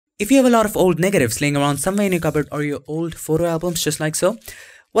If you have a lot of old negatives laying around somewhere in your cupboard or your old photo albums just like so,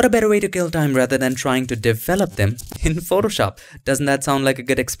 what a better way to kill time rather than trying to develop them in Photoshop. Doesn't that sound like a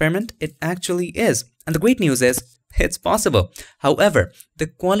good experiment? It actually is. And the great news is, it's possible. However, the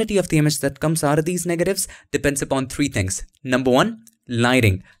quality of the image that comes out of these negatives depends upon three things. Number one,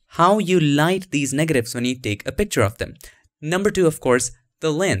 lighting. How you light these negatives when you take a picture of them. Number two, of course, the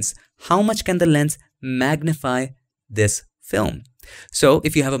lens. How much can the lens magnify this film? So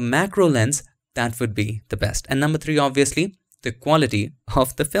if you have a macro lens, that would be the best. And number three, obviously, the quality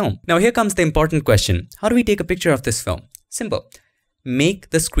of the film. Now here comes the important question. How do we take a picture of this film? Simple.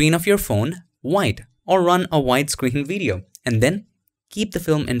 Make the screen of your phone white or run a widescreen video and then keep the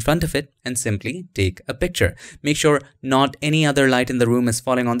film in front of it and simply take a picture. Make sure not any other light in the room is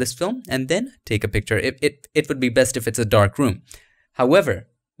falling on this film and then take a picture. It would be best if it's a dark room. However,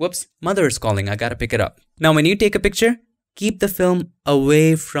 whoops, mother is calling, I gotta pick it up. Now when you take a picture, keep the film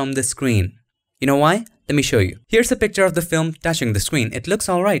away from the screen. You know why? Let me show you. Here's a picture of the film touching the screen. It looks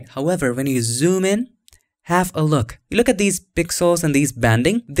alright. However, when you zoom in, have a look. You look at these pixels and these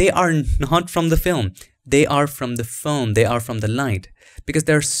banding, they are not from the film. They are from the phone. They are from the light. Because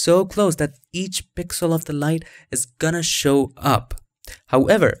they're so close that each pixel of the light is gonna show up.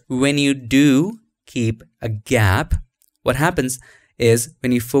 However, when you do keep a gap, what happens is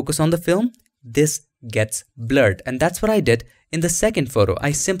when you focus on the film, this gets blurred. And that's what I did in the second photo.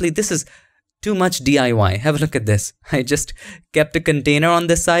 This is too much DIY. Have a look at this. I just kept a container on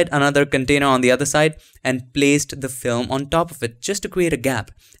this side, another container on the other side, and placed the film on top of it just to create a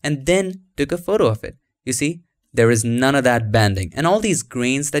gap. And then took a photo of it. You see, there is none of that banding. And all these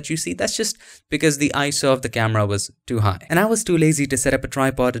grains that you see, that's just because the ISO of the camera was too high. And I was too lazy to set up a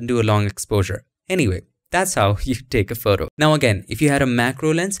tripod and do a long exposure. Anyway, that's how you take a photo. Now again, if you had a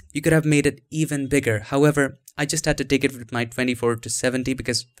macro lens, you could have made it even bigger. However, I just had to take it with my 24 to 70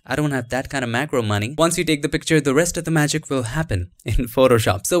 because I don't have that kind of macro money. Once you take the picture, the rest of the magic will happen in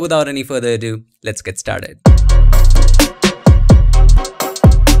Photoshop. So without any further ado, let's get started.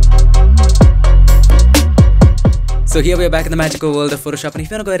 So here we are back in the magical world of Photoshop, and if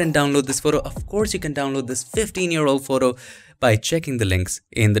you want to go ahead and download this photo, of course you can download this 15-year-old photo by checking the links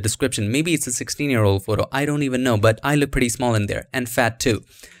in the description. Maybe it's a 16-year-old photo, I don't even know, but I look pretty small in there and fat too.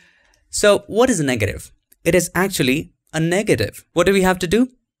 So what is a negative? It is actually a negative. What do we have to do?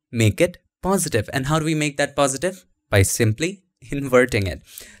 Make it positive. And how do we make that positive? By simply inverting it.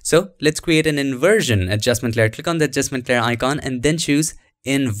 So let's create an inversion adjustment layer. Click on the adjustment layer icon and then choose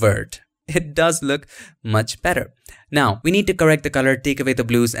invert. It does look much better. Now we need to correct the color, take away the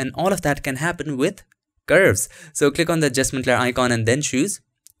blues, and all of that can happen with curves. So click on the adjustment layer icon and then choose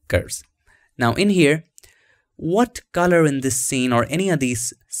curves. Now in here, what color in this scene or any of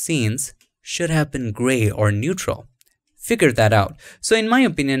these scenes should have been gray or neutral? Figure that out. So in my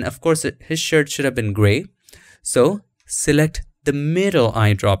opinion, of course, his shirt should have been gray. So select the middle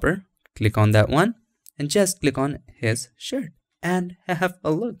eyedropper, click on that one, and just click on his shirt. And have a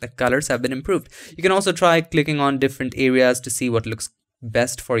look, the colors have been improved. You can also try clicking on different areas to see what looks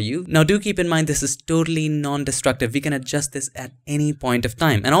best for you. Now do keep in mind this is totally non-destructive. We can adjust this at any point of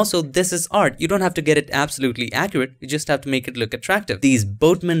time. And also this is art. You don't have to get it absolutely accurate. You just have to make it look attractive. These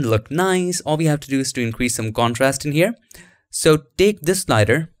boatmen look nice. All we have to do is to increase some contrast in here. So take this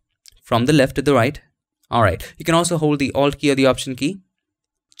slider from the left to the right. Alright, you can also hold the Alt key or the Option key.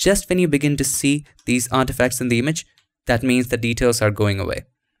 Just when you begin to see these artifacts in the image, that means the details are going away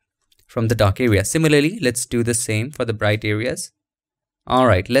from the dark area. Similarly, let's do the same for the bright areas.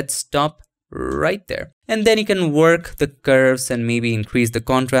 Alright, let's stop right there. And then you can work the curves and maybe increase the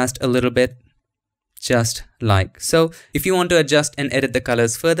contrast a little bit, just like so. If you want to adjust and edit the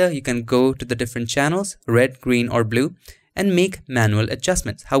colors further, you can go to the different channels, red, green, or blue, and make manual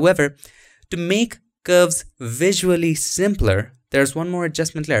adjustments. However, to make curves visually simpler, there's one more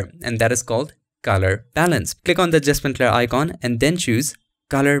adjustment layer, and that is called color balance. Click on the adjustment layer icon and then choose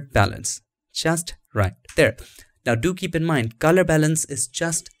color balance. Just right there. Now do keep in mind, color balance is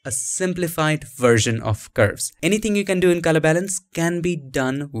just a simplified version of curves. Anything you can do in color balance can be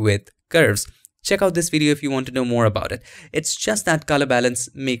done with curves. Check out this video if you want to know more about it. It's just that color balance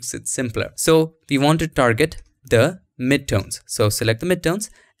makes it simpler. So we want to target the midtones. So select the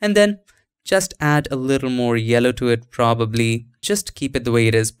midtones and then just add a little more yellow to it, probably. Just keep it the way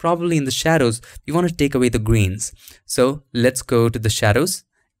it is. Probably in the shadows, we want to take away the greens. So let's go to the shadows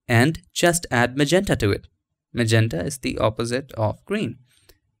and just add magenta to it. Magenta is the opposite of green.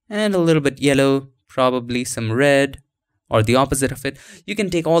 And a little bit yellow, probably some red, or the opposite of it. You can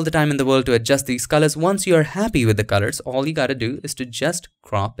take all the time in the world to adjust these colors. Once you are happy with the colors, all you gotta do is to just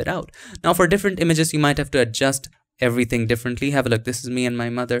crop it out. Now for different images, you might have to adjust everything differently. Have a look. This is me and my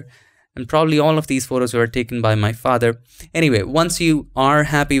mother. And probably all of these photos were taken by my father. Anyway, once you are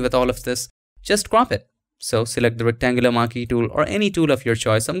happy with all of this, just crop it. So select the rectangular marquee tool or any tool of your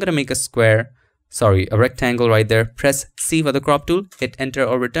choice. I'm going to make a rectangle right there. Press C for the crop tool, hit enter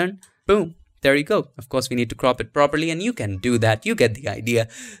or return. Boom. There you go. Of course, we need to crop it properly, and you can do that. You get the idea.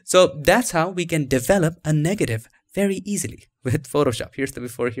 So that's how we can develop a negative very easily with Photoshop. Here's the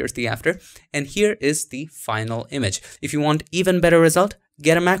before, here's the after, and here is the final image. If you want even better result,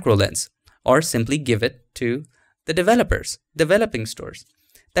 get a macro lens or simply give it to the developing stores.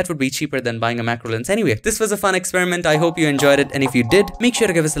 That would be cheaper than buying a macro lens. Anyway, this was a fun experiment. I hope you enjoyed it. And if you did, make sure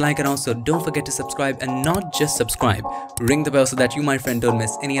to give us a like, and also don't forget to subscribe, and not just subscribe. Ring the bell so that you, my friend, don't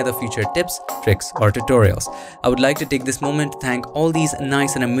miss any other future tips, tricks, or tutorials. I would like to take this moment to thank all these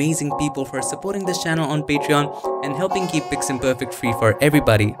nice and amazing people for supporting this channel on Patreon and helping keep PiXimperfect free for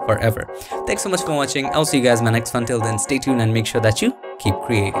everybody forever. Thanks so much for watching. I'll see you guys in my next one. Till then, stay tuned and make sure that you keep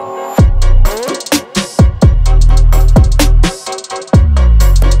creating.